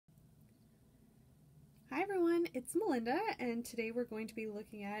Hi everyone, it's Melinda, and today we're going to be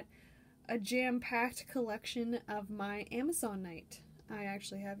looking at a jam-packed collection of my Amazonite. I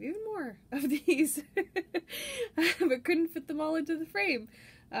actually have even more of these, but couldn't fit them all into the frame.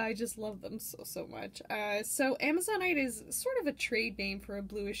 I just love them so much. So Amazonite is sort of a trade name for a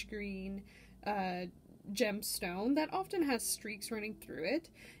bluish-green gemstone that often has streaks running through it.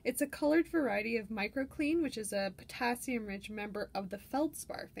 It's a colored variety of microcline, which is a potassium-rich member of the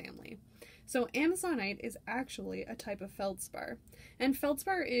feldspar family. So Amazonite is actually a type of feldspar, and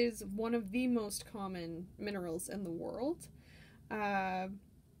feldspar is one of the most common minerals in the world.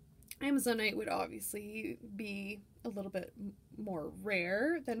 Amazonite would obviously be a little bit more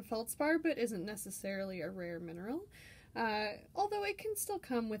rare than feldspar, but isn't necessarily a rare mineral. Although it can still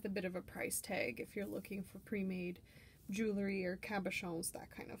come with a bit of a price tag if you're looking for pre-made jewelry or cabochons,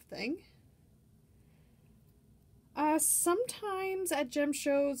 that kind of thing. Sometimes at gem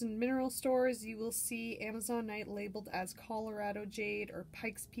shows and mineral stores you will see Amazonite labeled as Colorado jade or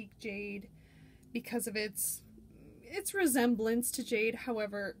Pikes Peak jade because of its resemblance to jade.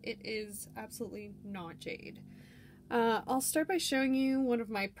 However, it is absolutely not jade. I'll start by showing you one of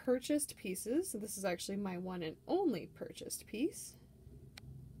my purchased pieces. So this is actually my one and only purchased piece.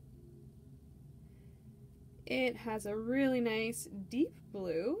 It has a really nice deep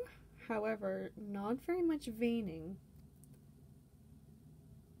blue, however, not very much veining.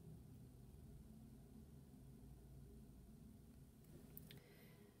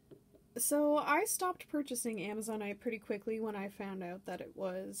 So I stopped purchasing Amazonite pretty quickly when I found out that it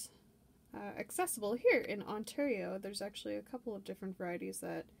was accessible here in Ontario. There's actually a couple of different varieties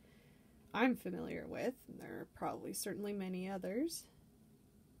that I'm familiar with. There are probably certainly many others.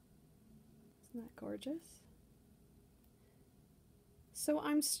 Isn't that gorgeous? So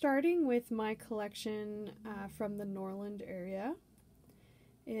I'm starting with my collection from the Norland area.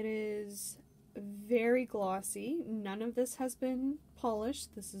 It is very glossy. None of this has been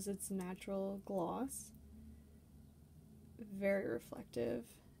polished. This is its natural gloss. Very reflective,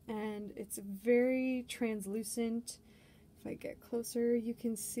 and it's very translucent. If I get closer, you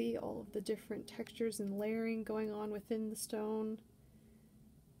can see all of the different textures and layering going on within the stone.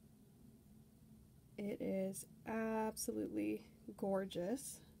 It is absolutely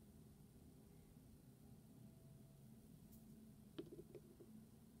gorgeous.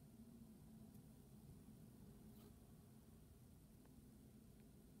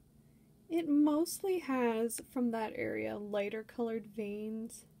 It mostly has, from that area, lighter colored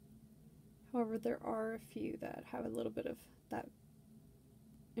veins. However, there are a few that have a little bit of that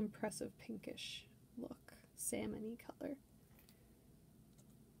impressive pinkish look, salmon-y color.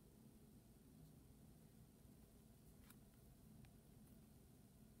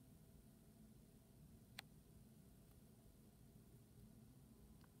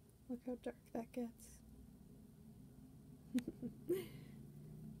 Look how dark that gets.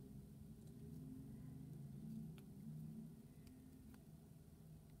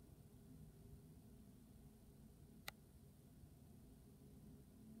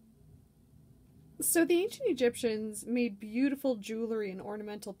 So the ancient Egyptians made beautiful jewelry and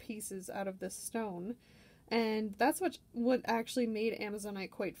ornamental pieces out of this stone, and that's what actually made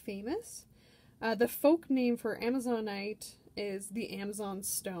Amazonite quite famous. The folk name for Amazonite is the Amazon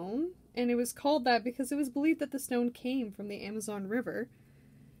stone, and it was called that because it was believed that the stone came from the Amazon River.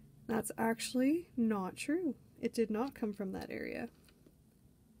 That's actually not true. It did not come from that area.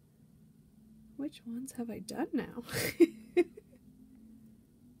 Which ones have I done now?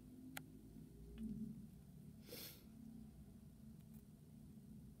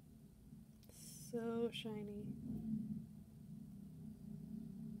 So shiny.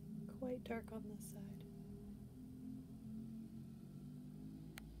 Quite dark on this side.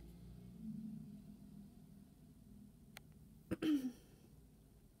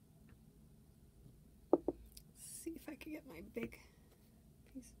 See if I can get my big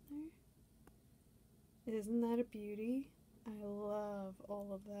piece in there. Isn't that a beauty? I love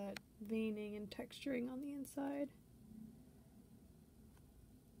all of that veining and texturing on the inside.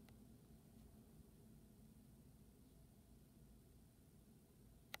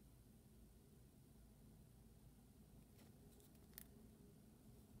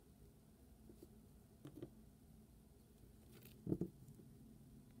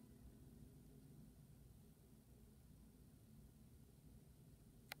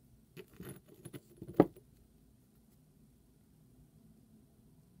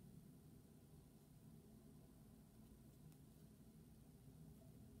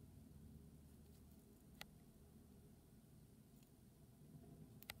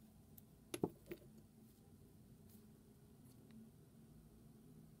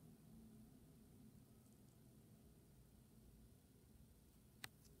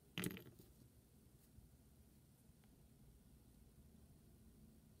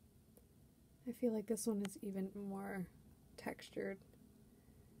 I feel like this one is even more textured.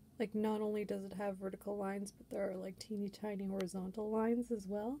 Like, not only does it have vertical lines, but there are like teeny tiny horizontal lines as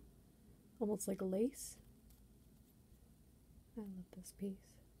well. Almost like lace. I love this piece.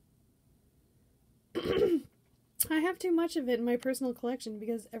 I have too much of it in my personal collection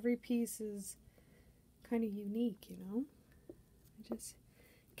because every piece is kind of unique, you know? I just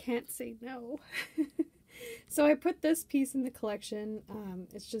can't say no. So I put this piece in the collection.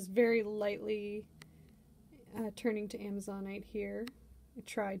 It's just very lightly turning to Amazonite here. It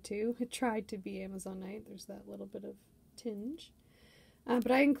tried to be Amazonite. There's that little bit of tinge.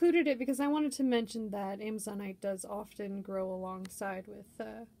 But I included it because I wanted to mention that Amazonite does often grow alongside with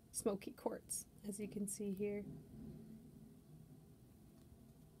smoky quartz, as you can see here.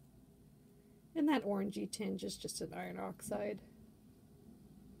 And that orangey tinge is just an iron oxide.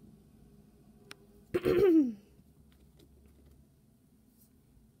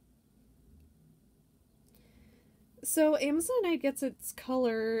 So Amazonite gets its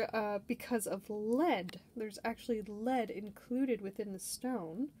color because of lead. There's actually lead included within the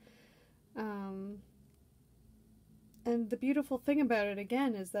stone. And the beautiful thing about it,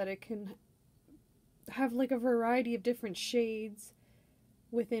 again, is that it can have like a variety of different shades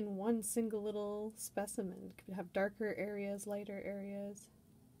within one single little specimen. It could have darker areas, lighter areas.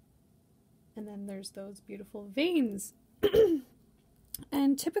 And then there's those beautiful veins.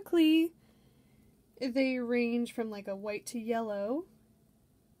 And typically they range from like a white to yellow.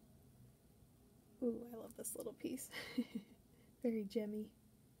 Ooh, I love this little piece. Very gemmy.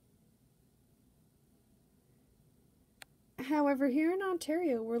 However, here in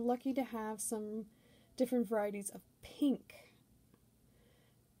Ontario, we're lucky to have some different varieties of pink.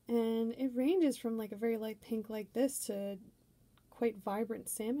 And it ranges from like a very light pink like this to quite vibrant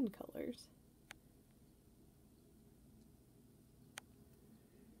salmon colors.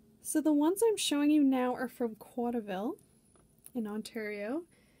 So the ones I'm showing you now are from Quattaville in Ontario.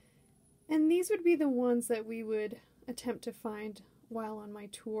 And these would be the ones that we would attempt to find while on my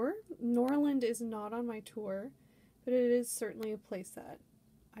tour. Norland is not on my tour, but it is certainly a place that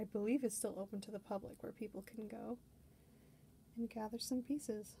I believe is still open to the public where people can go and gather some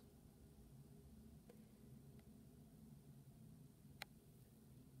pieces.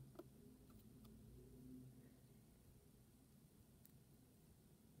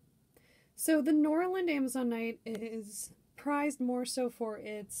 So the Norland Amazonite is prized more so for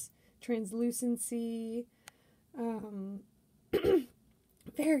its translucency, very,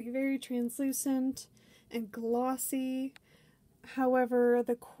 very translucent and glossy. However,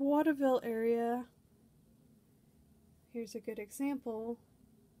 the Quattaville area, here's a good example,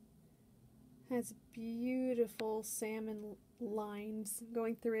 has beautiful salmon lines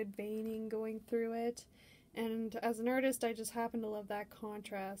going through it, veining going through it. And as an artist, I just happen to love that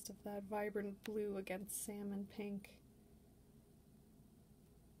contrast of that vibrant blue against salmon pink.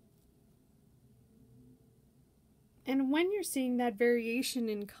 And when you're seeing that variation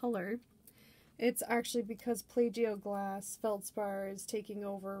in color, it's actually because plagioglass feldspar is taking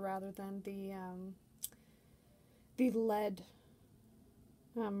over rather than the lead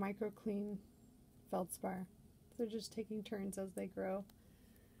microclean feldspar. They're just taking turns as they grow.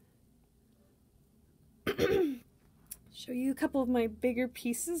 Show you a couple of my bigger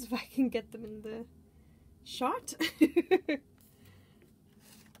pieces if I can get them in the shot.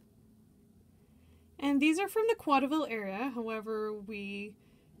 And these are from the Quattaville area. However, we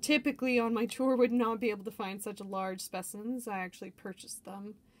typically on my tour would not be able to find such large specimens. I actually purchased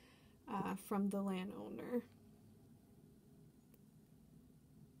them from the landowner.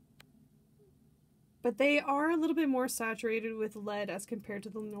 But they are a little bit more saturated with lead as compared to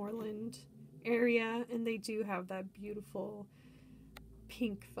the Norland area, and they do have that beautiful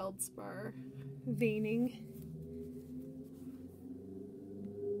pink feldspar veining.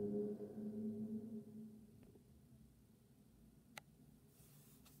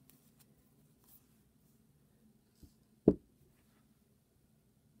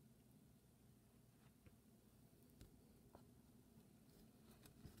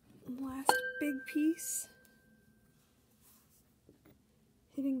 Last big piece.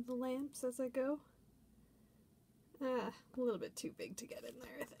 Hitting the lamps as I go. A little bit too big to get in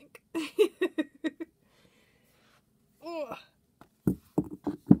there, I think. Oh.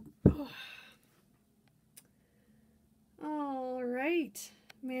 Oh. All right.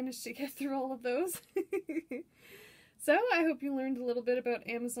 Managed to get through all of those. So I hope you learned a little bit about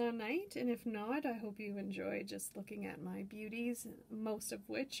Amazonite, and if not, I hope you enjoyed just looking at my beauties, most of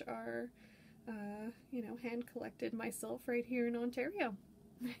which are, hand collected myself right here in Ontario.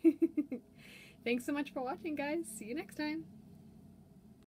 Thanks so much for watching, guys. See you next time.